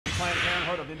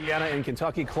Parenthood of Indiana and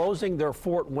Kentucky closing their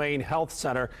Fort Wayne Health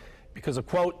Center because of,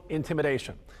 quote,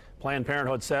 intimidation. Planned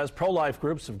Parenthood says pro-life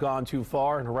groups have gone too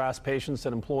far and harassed patients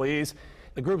and employees.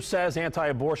 The group says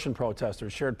anti-abortion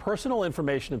protesters shared personal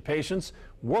information of patients,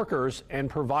 workers, and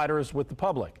providers with the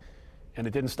public. And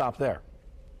it didn't stop there.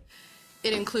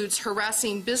 It includes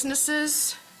harassing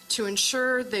businesses to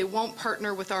ensure they won't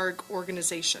partner with our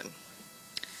organization.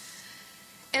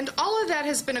 And all of that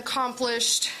has been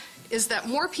accomplished is that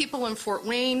more people in Fort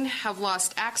Wayne have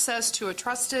lost access to a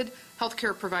trusted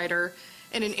healthcare provider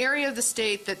in an area of the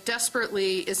state that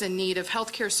desperately is in need of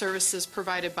healthcare services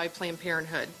provided by Planned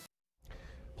Parenthood.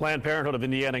 Planned Parenthood of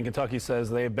Indiana and Kentucky says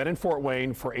they have been in Fort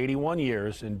Wayne for 81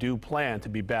 years and do plan to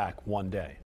be back one day.